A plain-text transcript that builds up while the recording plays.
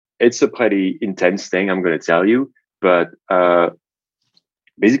it's a pretty intense thing, I'm going to tell you. But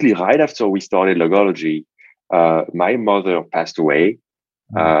basically, right after we started Logology, my mother passed away.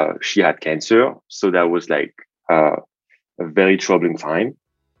 She had cancer. So that was like a very troubling time.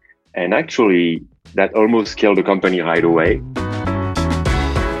 And actually, that almost killed the company right away.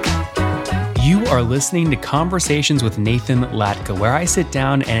 You are listening to Conversations with Nathan Latka, where I sit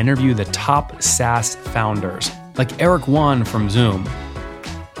down and interview the top SaaS founders, like Eric Yuan from Zoom.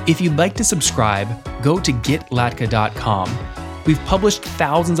 If you'd like to subscribe, go to getlatka.com. We've published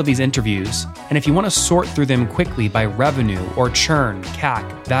thousands of these interviews, and if you want to sort through them quickly by revenue or churn,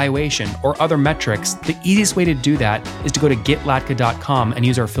 CAC, valuation, or other metrics, the easiest way to do that is to go to getlatka.com and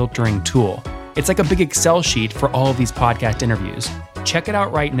use our filtering tool. It's like a big Excel sheet for all of these podcast interviews. Check it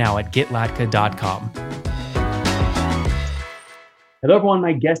out right now at getlatka.com. Hello, everyone.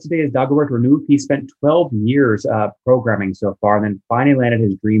 My guest today is Dagobert Renouf. He spent 12 years programming so far and then finally landed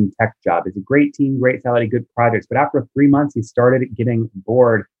his dream tech job. It's a great team, great salary, good projects. But after 3 months, he started getting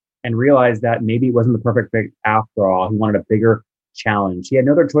bored and realized that maybe it wasn't the perfect fit after all. He wanted a bigger challenge. He had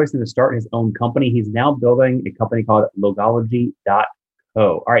no other choice than to start his own company. He's now building a company called Logology.co.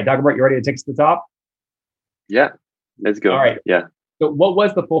 All right, Dagobert, you ready to take us to the top? Yeah, let's go. All right. Yeah. So what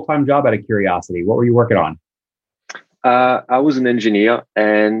was the full-time job out of curiosity? What were you working on? I was an engineer,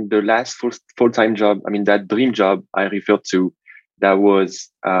 and the last full-time job, that dream job I referred to, that was,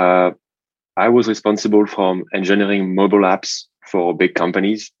 I was responsible for engineering mobile apps for big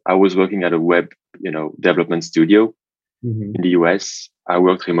companies. I was working at a web, development studio in the US. I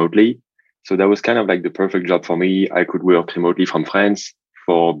worked remotely. So that was kind of like the perfect job for me. I could work remotely from France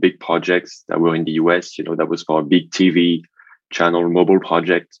for big projects that were in the US. That was for a big TV channel mobile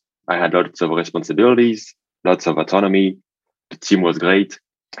project. I had lots of responsibilities, lots of autonomy. The team was great.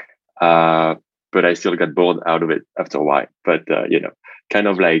 But I still got bored out of it after a while. But, kind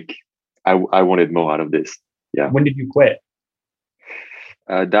of like I wanted more out of this. Yeah. When did you quit?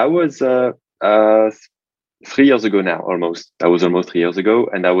 That was 3 years ago now, almost. That was almost 3 years ago.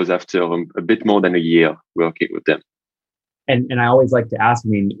 And that was after a bit more than a year working with them. And I always like to ask,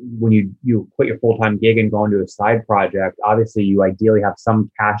 when you quit your full-time gig and go into a side project, obviously you ideally have some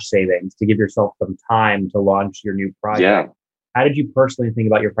cash savings to give yourself some time to launch your new project. Yeah. How did you personally think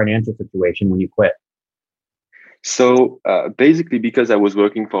about your financial situation when you quit? So basically, because I was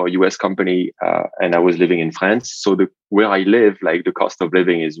working for a US company and I was living in France, so where I live, like the cost of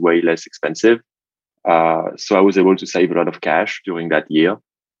living is way less expensive. So I was able to save a lot of cash during that year.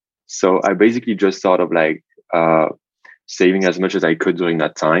 So I basically just sort of like saving as much as I could during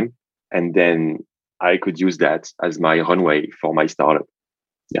that time. And then I could use that as my runway for my startup.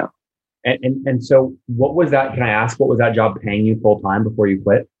 Yeah. And so what was that? Can I ask, what was that job paying you full time before you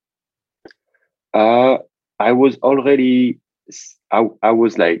quit? I was already, I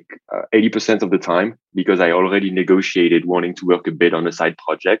was like 80% of the time because I already negotiated wanting to work a bit on a side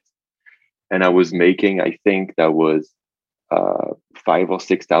project. And I was making, I think that was 5,000 or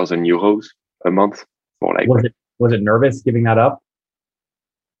 6,000 euros a month for like. Was it nervous giving that up?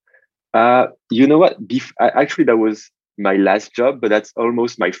 You know what? Actually, that was my last job, but that's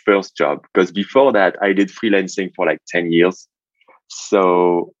almost my first job because before that, I did freelancing for like 10 years.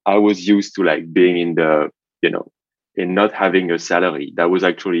 So I was used to like being in in not having a salary. That was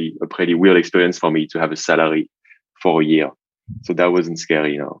actually a pretty weird experience for me to have a salary for a year. So that wasn't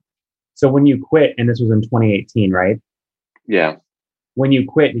scary, So when you quit, and this was in 2018, right? Yeah. When you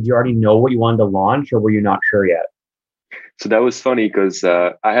quit, did you already know what you wanted to launch or were you not sure yet? So that was funny because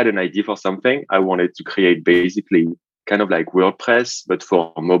I had an idea for something. I wanted to create basically kind of like WordPress, but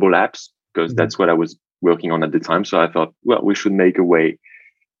for mobile apps, because that's what I was working on at the time. So I thought, well, we should make a way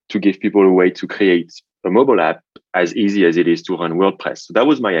to give people a way to create a mobile app as easy as it is to run WordPress. So that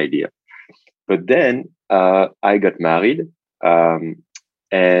was my idea. But then I got married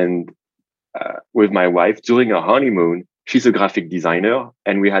and with my wife during our honeymoon. She's a graphic designer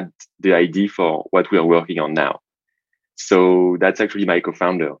and we had the idea for what we are working on now. So that's actually my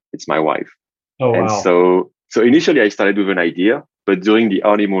co-founder. It's my wife. Oh, and wow. So initially I started with an idea, but during the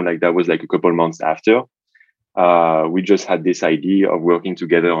honeymoon, like that was like a couple months after, we just had this idea of working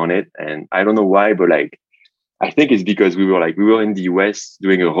together on it. And I don't know why, but like, I think it's because we were in the US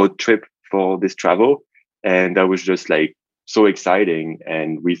doing a road trip for this travel. And that was just like so exciting.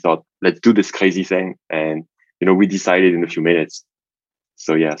 And we thought, let's do this crazy thing. And we decided in a few minutes.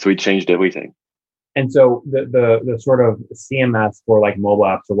 So yeah, so it changed everything. And so the sort of CMS for like mobile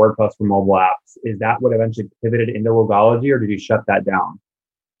apps or WordPress for mobile apps, is that what eventually pivoted into Logology or did you shut that down?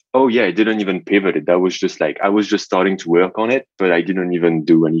 Oh yeah, I didn't even pivot it. That was just like, I was just starting to work on it, but I didn't even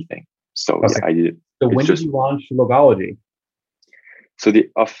do anything. So okay. Yeah, I did. So when did you launch Logology? So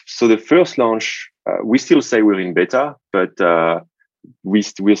the first launch, we still say we're in beta, but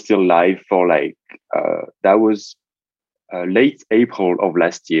we're still live for that was late April of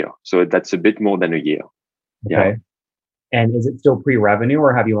last year. So that's a bit more than a year. Okay. Yeah. And is it still pre-revenue,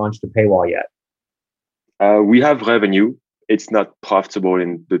 or have you launched a paywall yet? We have revenue. It's not profitable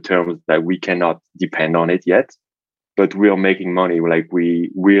in the terms that we cannot depend on it yet, but we are making money. We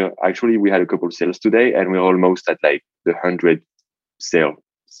had a couple of sales today, and we're almost at the 100 sale.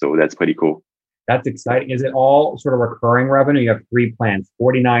 So that's pretty cool. That's exciting. Is it all sort of recurring revenue? You have 3 plans,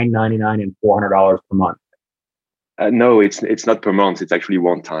 $49, $99, and $400 per month. No, it's not per month. It's actually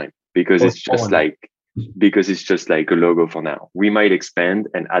one time because it's just like a logo for now. We might expand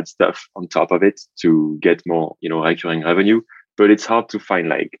and add stuff on top of it to get more, recurring revenue. But it's hard to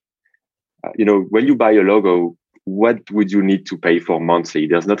find when you buy a logo, what would you need to pay for monthly?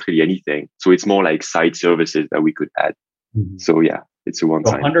 There's not really anything. So it's more like side services that we could add. Mm-hmm. So yeah, it's a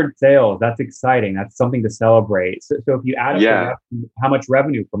one-time. 100 sales. That's exciting. That's something to celebrate. So if you add up how much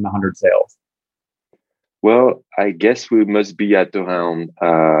revenue from the 100 sales? Well, I guess we must be at around,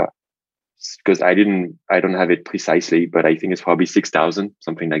 because I don't have it precisely, but I think it's probably 6,000,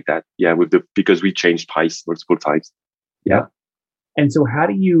 something like that. Yeah, because we changed price multiple times. Yeah. And so how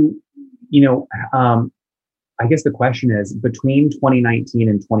do you, I guess the question is, between 2019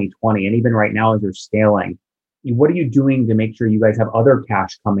 and 2020, and even right now as you're scaling, what are you doing to make sure you guys have other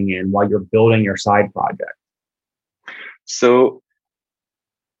cash coming in while you're building your side project? So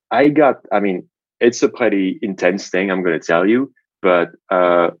it's a pretty intense thing, I'm going to tell you, but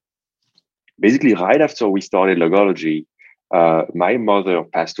basically right after we started Logology, my mother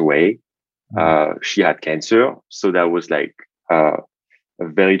passed away. She had cancer. So that was a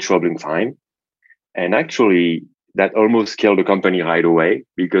very troubling time. And actually that almost killed the company right away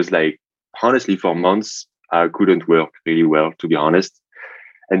because honestly, for months, I couldn't work really well, to be honest.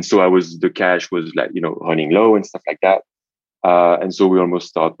 And so the cash was running low and stuff like that. And so we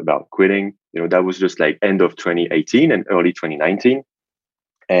almost thought about quitting. That was just end of 2018 and early 2019.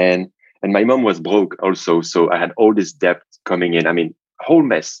 And my mom was broke also. So I had all this debt coming in. Whole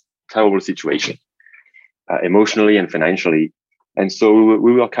mess, terrible situation, emotionally and financially. And so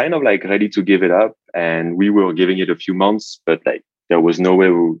we were kind of ready to give it up, and we were giving it a few months, but there was no way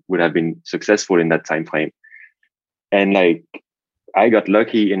we would have been successful in that time frame. And I got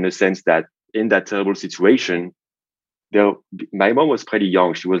lucky in the sense that in that terrible situation, my mom was pretty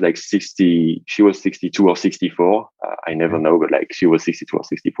young. She was 60. She was 62 or 64. I never know, but she was 62 or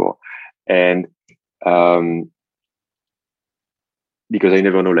 64. And because I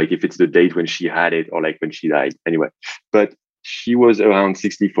never know if it's the date when she had it or when she died. Anyway, but she was around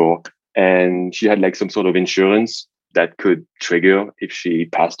 64, and she had some sort of insurance that could trigger if she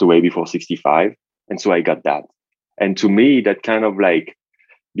passed away before 65. And so I got that. And to me, that kind of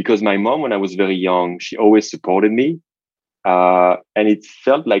because my mom, when I was very young, she always supported me. And it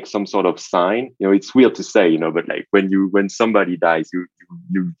felt like some sort of sign. It's weird to say, but when somebody dies, you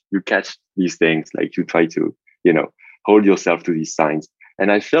catch these things. You try to, hold yourself to these signs.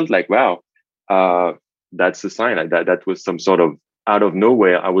 And I felt wow, that's a sign. That was some sort of out of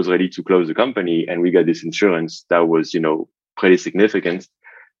nowhere. I was ready to close the company, and we got this insurance that was, pretty significant.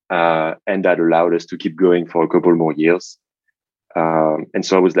 And that allowed us to keep going for a couple more years. And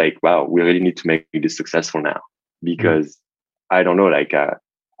so I was wow, we really need to make this successful now, because I don't know,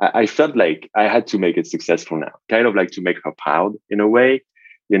 I felt like I had to make it successful now, kind of to make her proud in a way.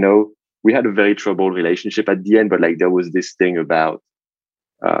 We had a very troubled relationship at the end, but there was this thing about,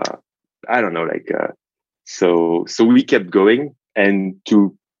 I don't know, so we kept going.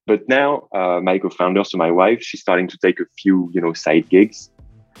 But now my co-founder, so my wife, she's starting to take a few, side gigs,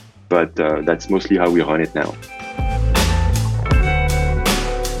 but that's mostly how we run it now.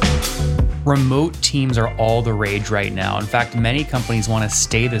 Remote teams are all the rage right now. In fact, many companies want to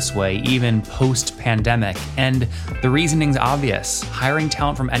stay this way, even post-pandemic. And the reasoning's obvious. Hiring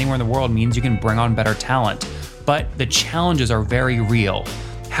talent from anywhere in the world means you can bring on better talent. But the challenges are very real.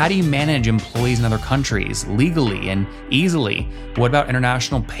 How do you manage employees in other countries legally and easily? What about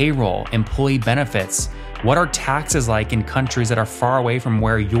international payroll, employee benefits? What are taxes like in countries that are far away from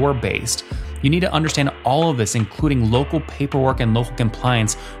where you're based? You need to understand all of this, including local paperwork and local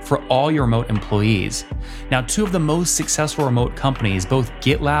compliance for all your remote employees. Now, two of the most successful remote companies, both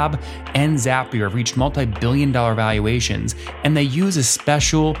GitLab and Zapier, have reached multi-billion-dollar valuations, and they use a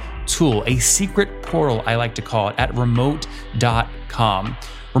special tool, a secret portal, I like to call it, at remote.com.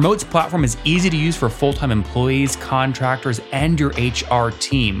 Remote's platform is easy to use for full-time employees, contractors, and your HR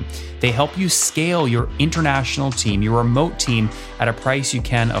team. They help you scale your international team, your remote team, at a price you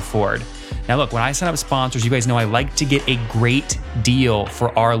can afford. Now, look, when I sign up sponsors, you guys know I like to get a great deal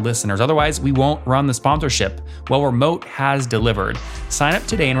for our listeners. Otherwise, we won't run the sponsorship. Well, Remote has delivered. Sign up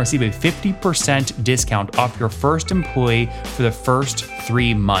today and receive a 50% discount off your first employee for the first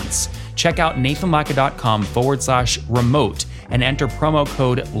 3 months. Check out nathanlatka.com/remote and enter promo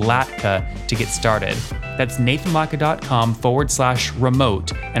code LATKA to get started. That's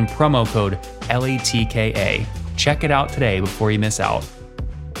nathanlatka.com/remote and promo code LATKA. Check it out today before you miss out.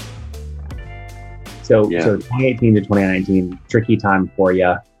 So 2018 to 2019, tricky time for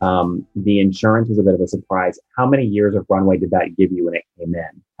you. The insurance was a bit of a surprise. How many years of runway did that give you when it came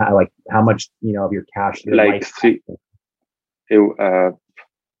in? How much, of your cash? Like 3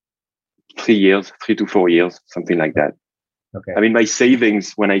 years, 3 to 4 years, something like that. Okay. I mean, my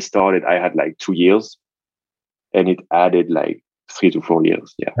savings when I started, I had like 2 years, and it added like 3 to 4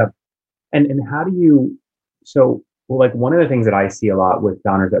 years. Yeah. And how do you? One of the things that I see a lot with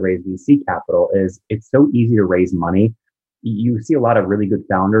founders that raise VC capital is it's so easy to raise money. You see a lot of really good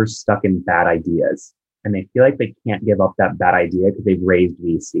founders stuck in bad ideas, and they feel like they can't give up that bad idea because they've raised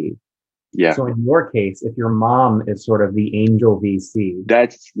VC. Yeah. So in your case, if your mom is sort of the angel VC,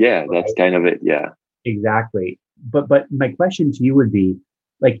 that's kind of it. Yeah. Exactly. But my question to you would be,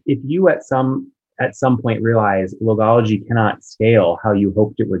 like, if you at some point realize Logology cannot scale how you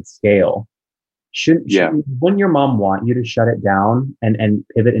hoped it would scale, wouldn't your mom want you to shut it down and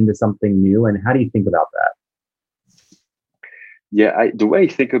pivot into something new? And how do you think about that? Yeah, the way I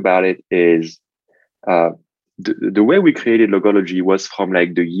think about it is the way we created Logology was from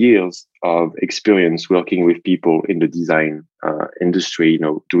like the years of experience working with people in the design industry,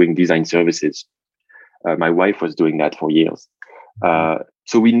 doing design services. My wife was doing that for years.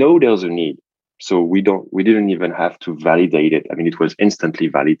 So we know there's a need. So we didn't even have to validate it. I mean, it was instantly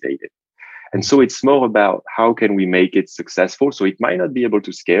validated. And so it's more about how can we make it successful? So it might not be able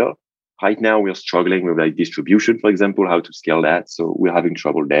to scale. Right now, we're struggling with like distribution, for example, how to scale that. So we're having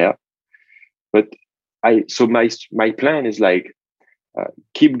trouble there. But my plan is like,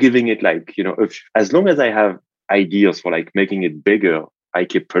 keep giving it like, as long as I have ideas for like making it bigger, I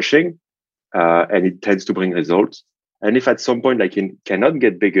keep pushing, and it tends to bring results. And if at some point I cannot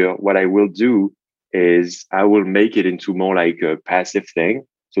get bigger, what I will do is I will make it into more like a passive thing.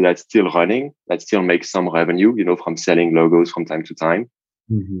 So that's still running, that still makes some revenue, from selling logos from time to time.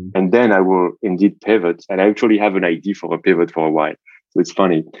 Mm-hmm. And then I will indeed pivot. And I actually have an idea for a pivot for a while. So it's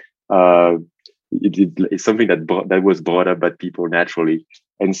funny. It's something that was brought up by people naturally.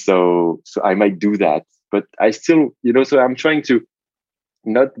 And so I might do that. But I still, so I'm trying to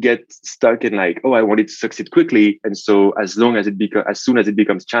not get stuck in like, I want it to succeed quickly. And so as soon as it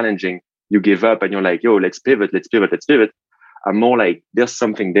becomes challenging, you give up and you're like, let's pivot. I'm more like, there's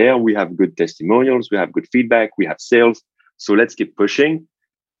something there. We have good testimonials. We have good feedback. We have sales. So let's keep pushing.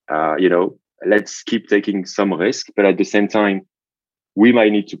 Let's keep taking some risk. But at the same time, we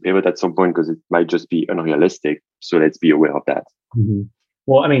might need to pivot at some point because it might just be unrealistic. So let's be aware of that. Mm-hmm.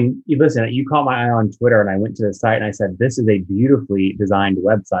 Well, I mean, listen, you caught my eye on Twitter and I went to the site and I said, this is a beautifully designed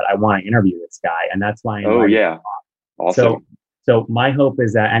website. I want to interview this guy. And that's why. Oh, yeah. Awesome. So my hope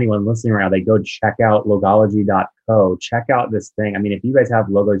is that anyone listening right now, they go check out logology.co, check out this thing. I mean, if you guys have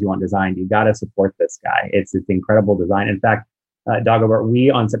logos you want designed, you got to support this guy. It's incredible design. In fact, Dagobert, we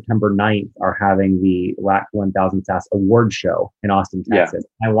on September 9th are having the LATKA 1000 SaaS award show in Austin, Texas.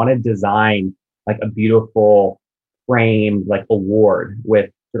 Yeah. I want to design like a beautiful framed like award with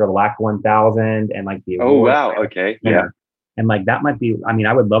sort of LATKA 1000 and like the award. Oh, wow. Okay. Yeah. And like that might be, I mean,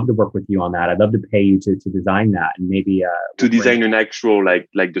 I would love to work with you on that. I'd love to pay you to design that and maybe to design an actual like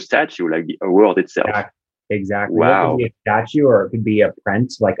the statue, like the award itself. Exactly. Wow. It could be a statue or it could be a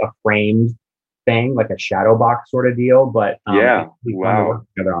print, like a framed thing, like a shadow box sort of deal. But wow. To work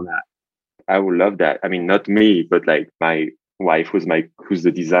together on that. I would love that. I mean, not me, but like my wife, who's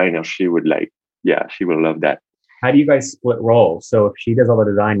the designer, she would she will love that. How do you guys split roles? So if she does all the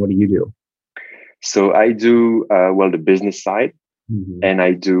design, what do you do? So I do, the business side, mm-hmm. and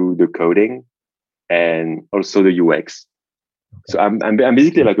I do the coding and also the UX. Okay. So I'm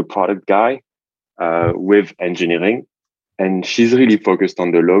basically like a product guy with engineering, and she's really focused on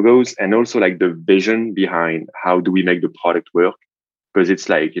the logos and also like the vision behind how do we make the product work? Because it's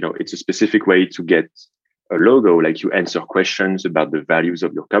like, it's a specific way to get a logo, like you answer questions about the values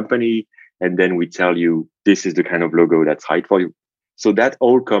of your company, and then we tell you this is the kind of logo that's right for you. So that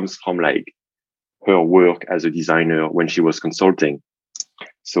all comes from like her work as a designer when she was consulting.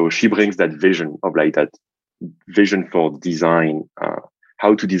 So she brings that vision of like that vision for design,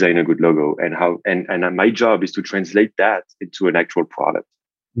 how to design a good logo and my job is to translate that into an actual product.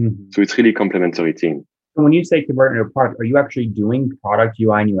 Mm-hmm. So it's really a complementary team. So when you say convert into a product, are you actually doing product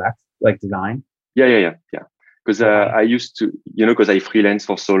UI and UX like design? Yeah. Because I used to, because I freelance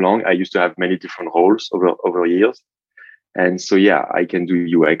for so long, I used to have many different roles over years. And so, yeah, I can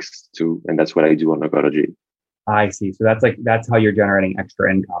do UX too. And that's what I do on Logology. I see. So that's how you're generating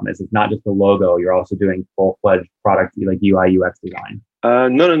extra income. Is it's not just a logo, you're also doing full-fledged product like UI UX design.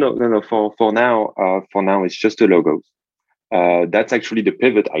 No. For now, it's just the logos. That's actually the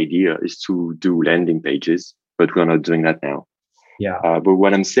pivot idea, is to do landing pages, but we're not doing that now. Yeah. But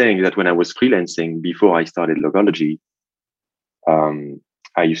what I'm saying is that when I was freelancing before I started Logology,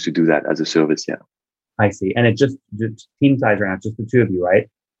 I used to do that as a service. Yeah. I see. And it's just team size right now. It's just the two of you, right?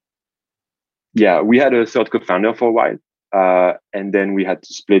 Yeah, we had a third co-founder for a while, and then we had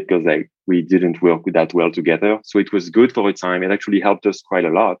to split because we didn't work that well together. So it was good for a time. It actually helped us quite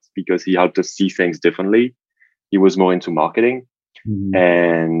a lot because he helped us see things differently. He was more into marketing,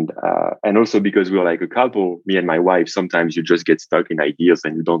 and also because we were like a couple, me and my wife. Sometimes you just get stuck in ideas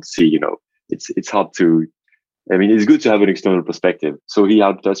and you don't see. It's hard to. I mean, it's good to have an external perspective. So he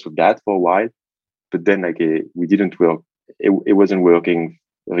helped us with that for a while, but then we didn't work. It wasn't working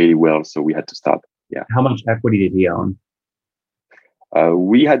really well, so we had to stop. Yeah. How much equity did he own?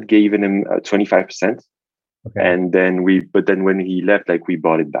 We had given him 25%, and then when he left, we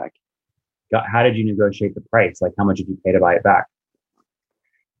bought it back. How did you negotiate the price? Like, how much did you pay to buy it back?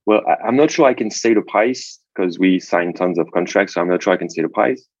 Well, I'm not sure I can say the price because we signed tons of contracts, so I'm not sure I can say the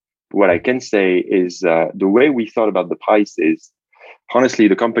price. But what I can say is the way we thought about the price is, honestly,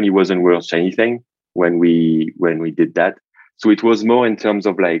 the company wasn't worth anything when we did that. So it was more in terms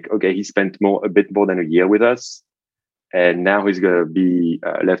of okay, he spent a bit more than a year with us, and now he's gonna be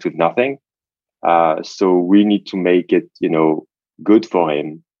left with nothing. So we need to make it, good for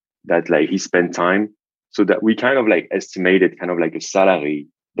him that he spent time, so that we kind of estimated kind of a salary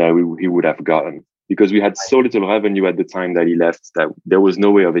that he would have gotten, because we had so little revenue at the time that he left that there was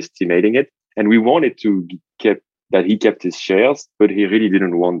no way of estimating it, and we wanted to he kept his shares, but he really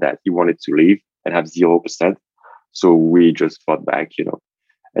didn't want that. He wanted to leave and have 0%. So we just fought back,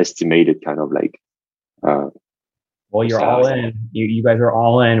 estimated kind of well, you're all in. You guys are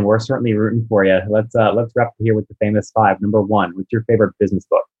all in. We're certainly rooting for you. Let's wrap here with the famous 5. Number 1, what's your favorite business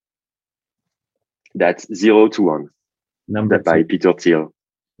book? That's 0 to 1. Number 2, by Peter Thiel.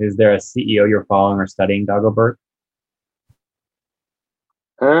 Is there a CEO you're following or studying, Dagobert?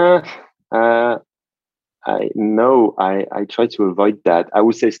 I try to avoid that. I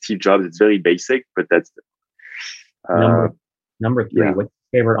would say Steve Jobs. It's very basic, but that's number 3. Yeah. What's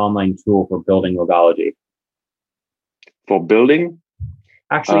your favorite online tool for building Logology? For building?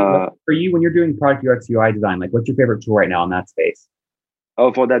 Actually, for you, when you're doing product UX UI design, what's your favorite tool right now in that space?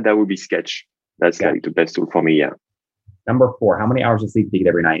 Oh, for that would be Sketch. That's the best tool for me. Yeah. Number 4, how many hours of sleep do you get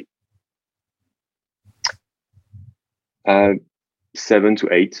every night? 7 to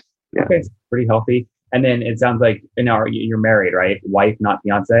 8. Yeah. Okay, pretty healthy. And then it sounds like you're married, right? Wife, not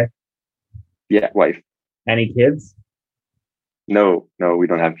fiance? Yeah, wife. Any kids? No, we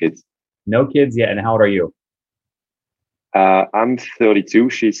don't have kids. No kids yet. And how old are you? I'm 32.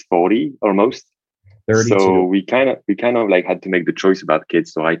 She's 40 almost. 32. So we kind of had to make the choice about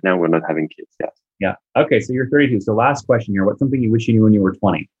kids. So right now we're not having kids yet. Yeah. Okay. So you're 32. So last question here. What's something you wish you knew when you were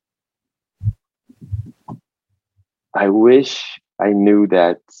 20? I wish I knew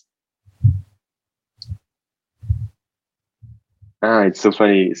that. It's so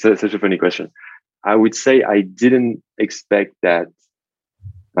funny. Such a funny question. I would say I didn't expect that.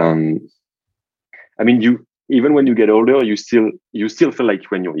 Even when you get older, you still feel like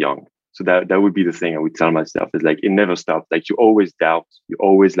when you're young. So that would be the thing I would tell myself, is it never stops. You always doubt. You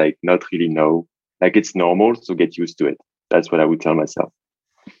always not really know. It's normal. So get used to it. That's what I would tell myself.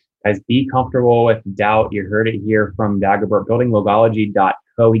 Guys, be comfortable with doubt. You heard it here from Dagobert,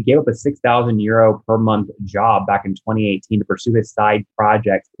 buildinglogology.co. He gave up a €6,000 per month job back in 2018 to pursue his side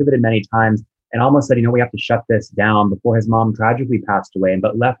projects, pivoted many times, and almost said, we have to shut this down before his mom tragically passed away,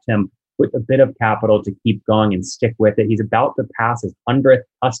 but left him with a bit of capital to keep going and stick with it. He's about to pass his 100th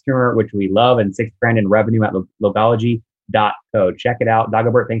customer, which we love, and $6,000 in revenue at logology.co. Check it out.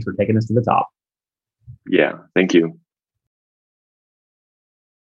 Dagobert, thanks for taking us to the top. Yeah, thank you.